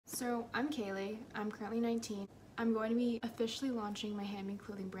So I'm Kaylee, I'm currently 19. I'm going to be officially launching my handmade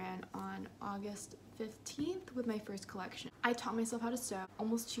clothing brand on August 15th with my first collection. I taught myself how to sew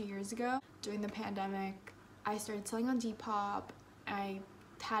almost 2 years ago. During the pandemic, I started selling on Depop. I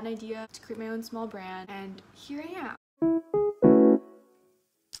had an idea to create my own small brand, and here I am.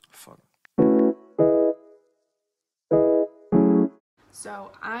 Fuck.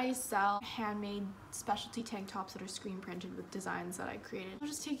 So I sell handmade specialty tank tops that are screen printed with designs that I created. I'll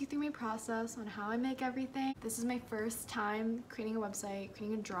just take you through my process on how I make everything. This is my first time creating a website,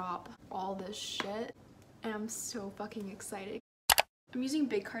 creating a drop, all this shit, and I'm so fucking excited. I'm using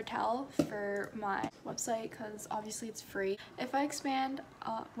Big Cartel for my website because obviously it's free. If I expand,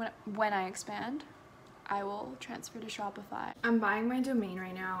 when I expand, I will transfer to Shopify. I'm buying my domain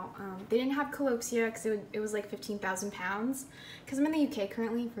right now. They didn't have Coloxia because it was like 15,000 pounds. Because I'm in the UK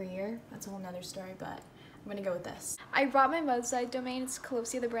currently for a year. That's a whole nother story, but I'm gonna go with this. I bought my website domain. It's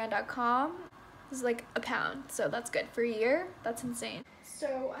coloxiathebrand.com. This is like £1, so that's good for a year. That's insane.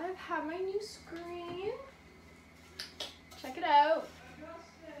 So I've had my new screen. Check it out.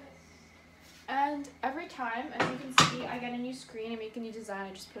 And every time, as you can see, I get a new screen, I make a new design,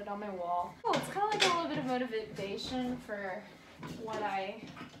 I just put it on my wall. Oh, it's kind of like a little bit of motivation for what I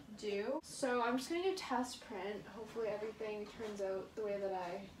do. So I'm just going to do test print. Hopefully everything turns out the way that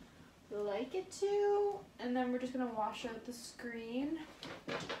I like it to. And then we're just going to wash out the screen.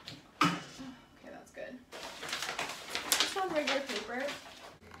 Okay, that's good. Just on regular paper.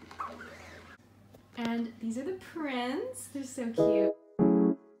 And these are the prints. They're so cute.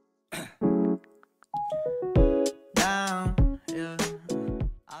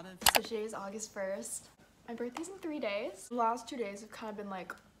 So today is August 1st. My birthday's in 3 days. The last 2 days have kind of been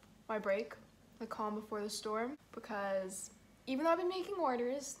like my break, the calm before the storm, because even though I've been making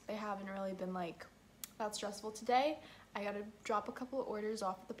orders, they haven't really been like that stressful. Today, I gotta drop a couple of orders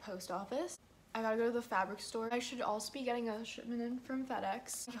off at the post office. I gotta go to the fabric store. I should also be getting a shipment in from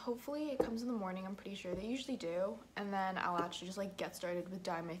FedEx. Hopefully it comes in the morning, I'm pretty sure they usually do. And then I'll actually just like get started with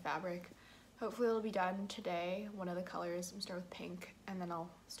dyeing my fabric. Hopefully it'll be done today, one of the colors. I'm starting with pink, and then I'll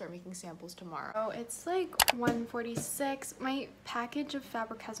start making samples tomorrow. Oh, it's like 1:46. My package of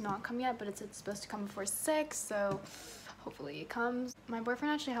fabric has not come yet, but it's supposed to come before 6, so hopefully it comes. My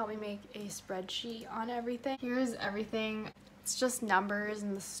boyfriend actually helped me make a spreadsheet on everything. Here's everything. It's just numbers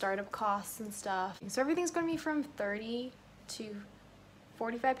and the startup costs and stuff. So everything's gonna be from 30 to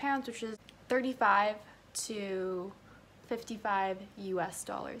 45 pounds, which is 35 to 55 US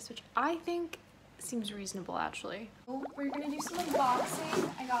dollars, which I think seems reasonable actually. We're gonna do some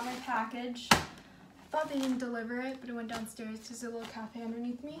unboxing. I got my package. I thought they didn't deliver it, but it went downstairs to the little cafe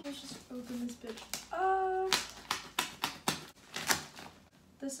underneath me. Let's just open this bitch up.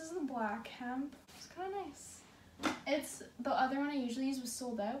 This is the black hemp. It's kind of nice. It's the other one I usually use was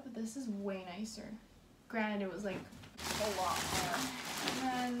sold out, but this is way nicer. Granted, it was like a lot more.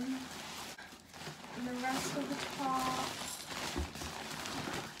 And then the rest of the top.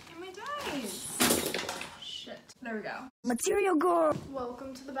 And my dies. Shit. There we go. Material girl.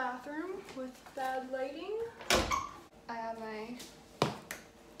 Welcome to the bathroom with bad lighting. I have my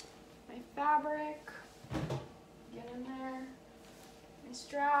fabric. Get in there. My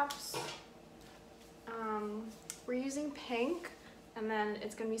straps. We're using pink, and then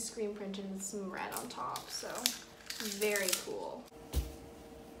it's gonna be screen printed with some red on top. So very cool.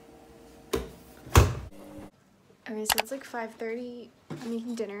 Okay, so it's like 5:30. I'm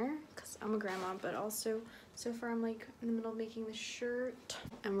making dinner because I'm a grandma, but also so far I'm like in the middle of making the shirt,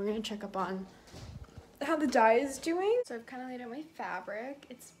 and we're gonna check up on how the dye is doing. So I've kind of laid out my fabric.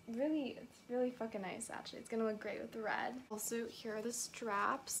 It's really fucking nice actually. It's gonna look great with the red. Also, here are the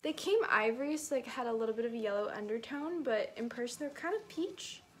straps. They came ivory, so like had a little bit of a yellow undertone, but in person they're kind of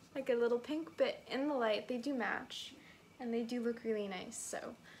peach, like a little pink, but in the light they do match, and they do look really nice.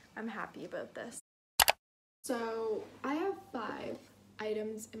 So I'm happy about this. So I have 5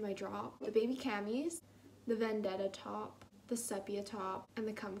 items in my drop: the baby camis, the vendetta top, the sepia top, and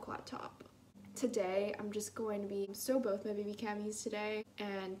the kumquat top. Today I'm just going to be sew both my baby camis today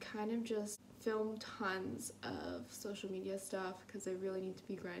and kind of just film tons of social media stuff because I really need to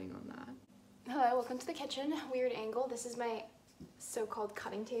be grinding on that. Hello, welcome to the kitchen. Weird angle. This is my so-called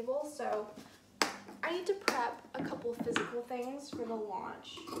cutting table. So I need to prep a couple physical things for the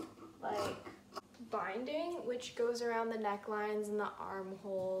launch, like binding, which goes around the necklines and the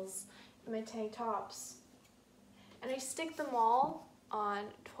armholes and my tank tops, and I stick them all on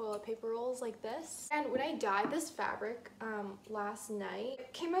toilet paper rolls like this. And when I dyed this fabric last night,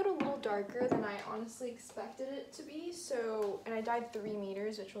 it came out a little darker than I honestly expected it to be. So, and I dyed 3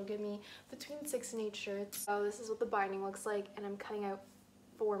 meters, which will give me between 6 and 8 shirts. So this is what the binding looks like, and I'm cutting out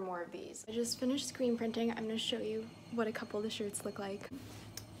 4 more of these. I just finished screen printing. I'm gonna show you what a couple of the shirts look like.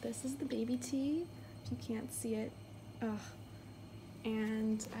 This is the baby tee, if you can't see it. Ugh.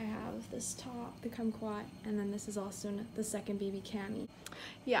 And I have this top, the kumquat, and then this is also the second baby cami.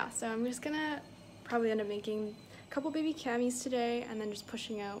 Yeah, so I'm just gonna probably end up making a couple baby camis today and then just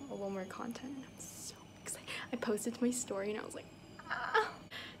pushing out a little more content. I'm so excited. I posted to my story and I was like, ah.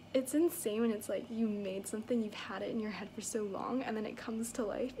 It's insane when it's like you made something, you've had it in your head for so long, and then it comes to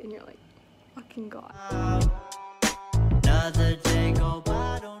life and you're like, fucking God.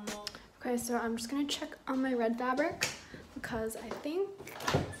 Okay, so I'm just gonna check on my red fabric because I think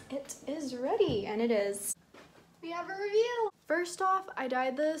it is ready, and it is. We have a reveal. First off, I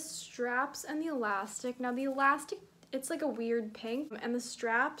dyed the straps and the elastic. Now the elastic, it's like a weird pink, and the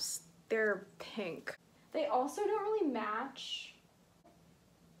straps, they're pink. They also don't really match.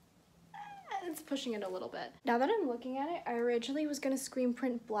 It's pushing it a little bit. Now that I'm looking at it, I originally was gonna screen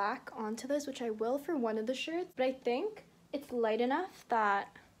print black onto this, which I will for one of the shirts, but I think it's light enough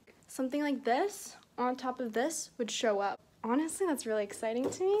that something like this on top of this would show up. Honestly, that's really exciting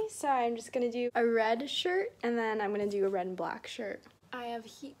to me. So I'm just gonna do a red shirt and then I'm gonna do a red and black shirt. I have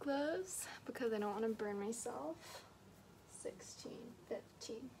heat gloves because I don't wanna burn myself. 16,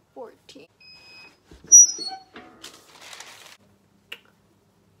 15, 14.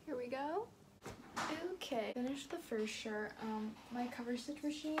 Here we go. Okay, finished the first shirt. My cover stitch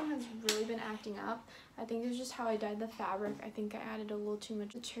machine has really been acting up. I think it's just how I dyed the fabric. I think I added a little too much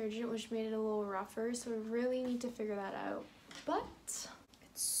detergent, which made it a little rougher, so I really need to figure that out. But it's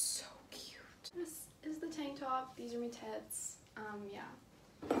so cute. This is the tank top. These are my tits.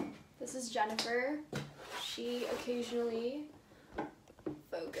 Yeah. This is Jennifer. She occasionally,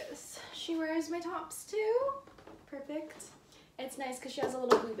 focus. She wears my tops too. Perfect. It's nice because she has a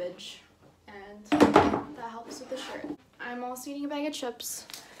little boobage, and that helps with the shirt. I'm also eating a bag of chips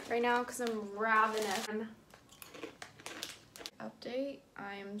right now because I'm ravenous. Update,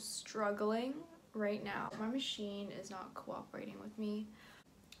 I am struggling right now. My machine is not cooperating with me.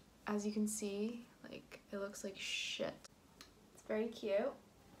 As you can see, like, it looks like shit. It's very cute,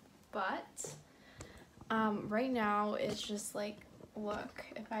 but right now it's just like, look,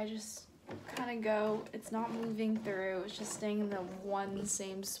 if I just kind of go, it's not moving through, it's just staying in the one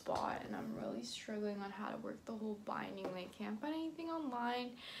same spot, and I'm really struggling on how to work the whole binding. I can't find anything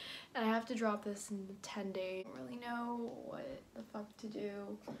online, and I have to drop this in 10 days. I don't really know what the fuck to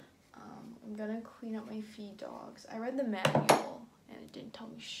do. I'm gonna clean up my feed dogs. I read the manual and it didn't tell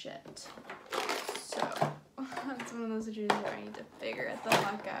me shit, so it's one of those situations where I need to figure it the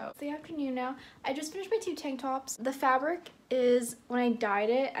fuck out. It's the afternoon now. I just finished my 2 tank tops. The fabric is, when I dyed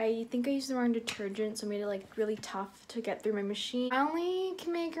it, I think I used the wrong detergent, so it made it like really tough to get through my machine. I only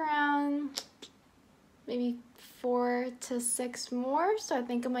can make around maybe 4 to 6 more, so I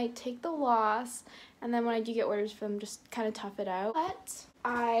think I might take the loss, and then when I do get orders for them, just kind of tough it out. But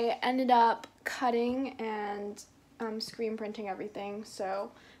I ended up cutting and screen printing everything,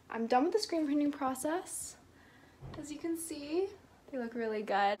 so I'm done with the screen printing process. As you can see, they look really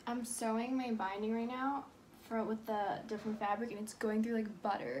good. I'm sewing my binding right now with the different fabric, and it's going through like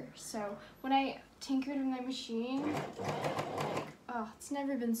butter. So when I tinkered with my machine, like, oh, it's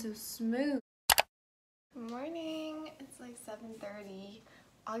never been so smooth. Good morning. It's like 7:30,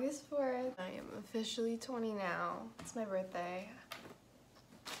 August 4th. I am officially 20 now. It's my birthday.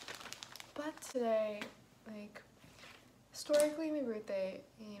 But today, like, historically my birthday,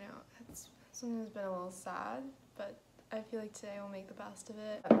 you know, it's something that's been a little sad, but I feel like today will make the best of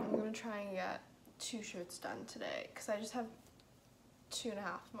it. I'm gonna try and get 2 shirts done today because I just have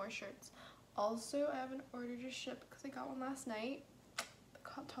 2.5 more shirts. Also, I have an order to ship because I got one last night.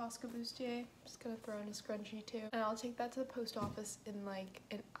 The Tosca bustier. I'm just gonna throw in a scrunchie too. And I'll take that to the post office in like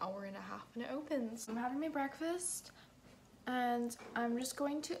an hour and a half when it opens. I'm having my breakfast and I'm just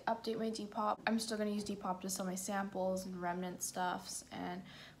going to update my Depop. I'm still gonna use Depop to sell my samples and remnant stuffs and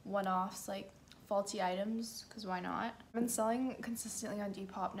one-offs, like faulty items, because why not? I've been selling consistently on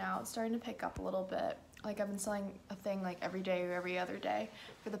Depop now. It's starting to pick up a little bit. Like, I've been selling a thing like every day or every other day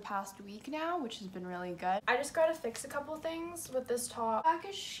for the past week now, which has been really good. I just gotta fix a couple things with this top. Back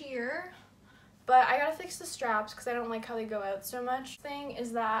is sheer, but I gotta fix the straps because I don't like how they go out so much. Thing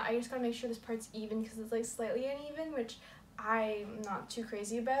is that I just gotta make sure this part's even because it's like slightly uneven, which I'm not too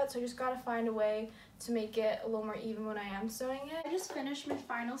crazy about, so I just gotta find a way to make it a little more even when I am sewing it. I just finished my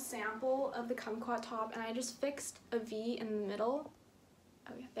final sample of the kumquat top, and I just fixed a V in the middle.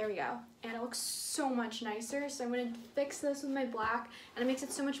 Oh yeah, there we go. And it looks so much nicer, so I'm gonna fix this with my black, and it makes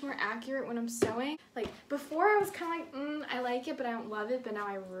it so much more accurate when I'm sewing. Like, before I was kind of like, I like it, but I don't love it, but now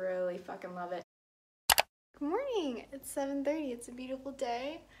I really fucking love it. Good morning. It's 7:30. It's a beautiful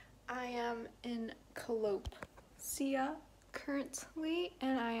day. I am in Colombia currently,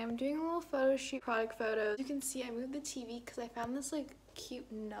 and I am doing a little photo shoot, product photos. You can see I moved the TV because I found this like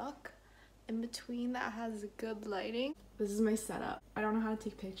cute nook in between that has good lighting. This is my setup. I don't know how to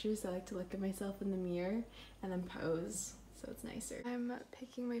take pictures, so I like to look at myself in the mirror and then pose, so it's nicer. I'm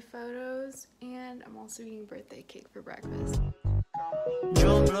picking my photos, and I'm also eating birthday cake for breakfast.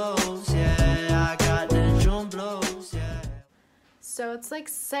 June blows, yeah, I got the June blows, yeah. So it's like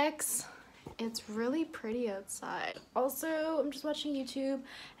 6. It's really pretty outside. Also, I'm just watching YouTube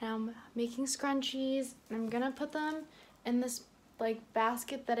and I'm making scrunchies, and I'm gonna put them in this like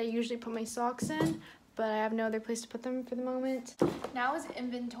basket that I usually put my socks in, but I have no other place to put them for the moment. Now is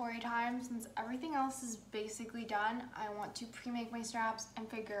inventory time. Since everything else is basically done, I want to pre-make my straps and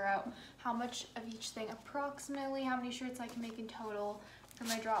figure out how much of each thing, approximately how many shirts I can make in total for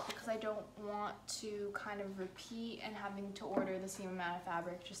my drop, because I don't want to kind of repeat and having to order the same amount of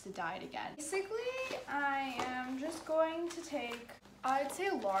fabric just to dye it again. Basically, I am just going to take, I'd say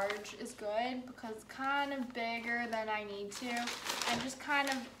large is good because it's kind of bigger than I need to, and just kind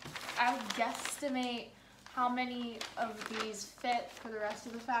of, I would guesstimate how many of these fit for the rest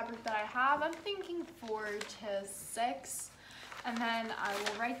of the fabric that I have. I'm thinking 4 to 6, and then I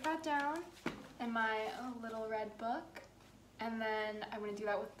will write that down in my little red book, and then I'm going to do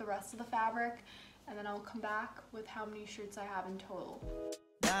that with the rest of the fabric, and then I'll come back with how many shirts I have in total.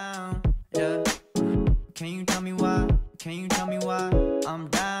 Down, yeah. Can you tell me why? Can you tell me why I'm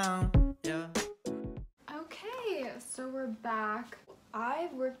down? Yeah. Okay, so we're back.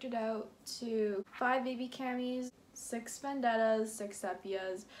 I've worked it out to 5 baby camis, 6 vendettas, 6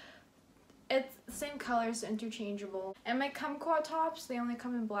 sepias. It's the same colors, interchangeable. And my kumquat tops, they only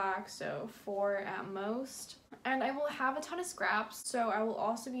come in black, so 4 at most. And I will have a ton of scraps, so I will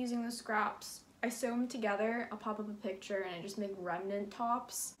also be using the scraps. I sew them together, I'll pop up a picture, and I just make remnant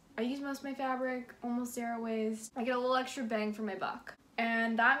tops. I use most of my fabric, almost 0 waste. I get a little extra bang for my buck.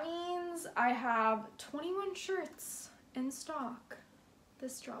 And that means I have 21 shirts in stock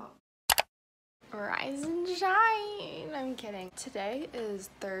this drop. Rise and shine. I'm kidding. Today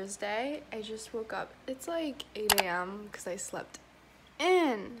is Thursday. I just woke up. It's like 8 a.m. because I slept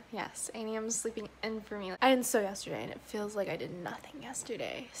in. Yes, 8 a.m. is sleeping in for me. I didn't sew yesterday, and it feels like I did nothing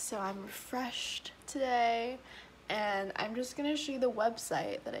yesterday. So I'm refreshed today. And I'm just gonna show you the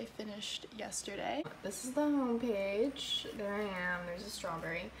website that I finished yesterday. This is the homepage. There I am. There's a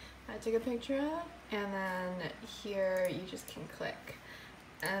strawberry I took a picture of. And then here you just can click.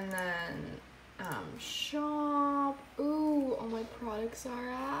 And then shop. Ooh, all my products are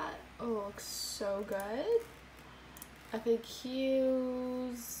at. Oh, it looks so good.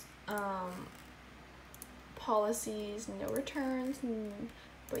 FAQs, policies, no returns,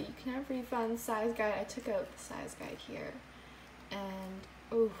 but you can have refunds. Size guide, I took out the size guide here, and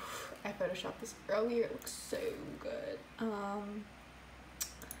oof, I photoshopped this earlier. It looks so good.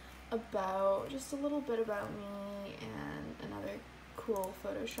 About just a little bit about me and another cool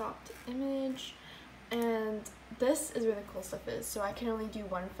photoshopped image. And this is where the cool stuff is. So I can only do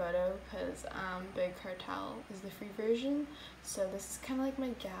 1 photo because Big Cartel is the free version. So this is kind of like my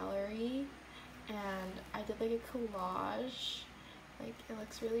gallery, and I did like a collage. Like, it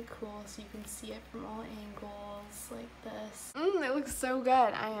looks really cool, so you can see it from all angles like this. It looks so good.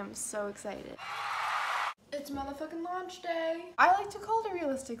 I am so excited. It's motherfucking launch day. I like to call it a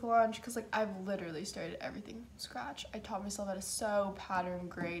realistic launch because like I've literally started everything from scratch. I taught myself how to sew, pattern,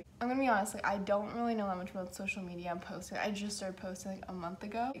 grade. I'm gonna be honest, like I don't really know that much about social media and posting. I just started posting like a month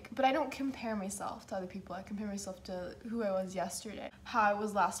ago. But I don't compare myself to other people. I compare myself to who I was yesterday, how I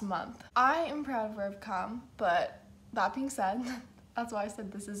was last month. I am proud of where I've come, but that being said, that's why I said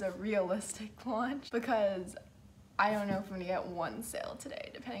this is a realistic launch, because I don't know if I'm gonna get 1 sale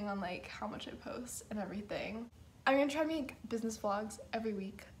today, depending on like how much I post and everything. I'm gonna try to make business vlogs every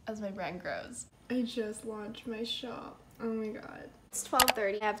week as my brand grows. I just launched my shop. Oh my god. It's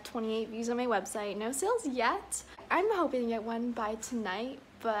 12:30. I have 28 views on my website. No sales yet. I'm hoping to get 1 by tonight,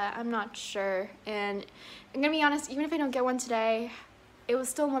 but I'm not sure. And I'm gonna be honest, even if I don't get 1 today, it was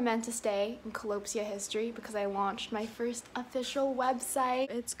still a momentous day in Colombia history because I launched my first official website.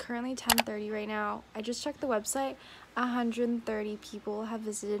 It's currently 10:30 right now. I just checked the website. 130 people have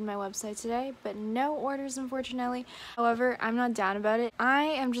visited my website today, but no orders, unfortunately. However, I'm not down about it. I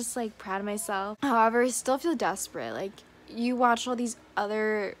am just like proud of myself. However, I still feel desperate. Like, you watch all these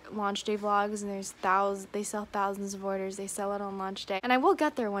other launch day vlogs and there's they sell thousands of orders, they sell it on launch day, and I will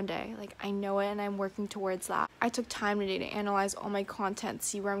get there one day. Like, I know it, and I'm working towards that. I took time today to analyze all my content,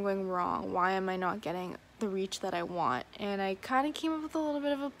 see where I'm going wrong, why am I not getting the reach that I want. And I kind of came up with a little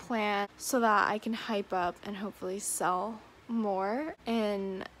bit of a plan so that I can hype up and hopefully sell more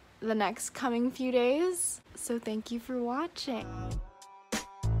in the next coming few days. So thank you for watching.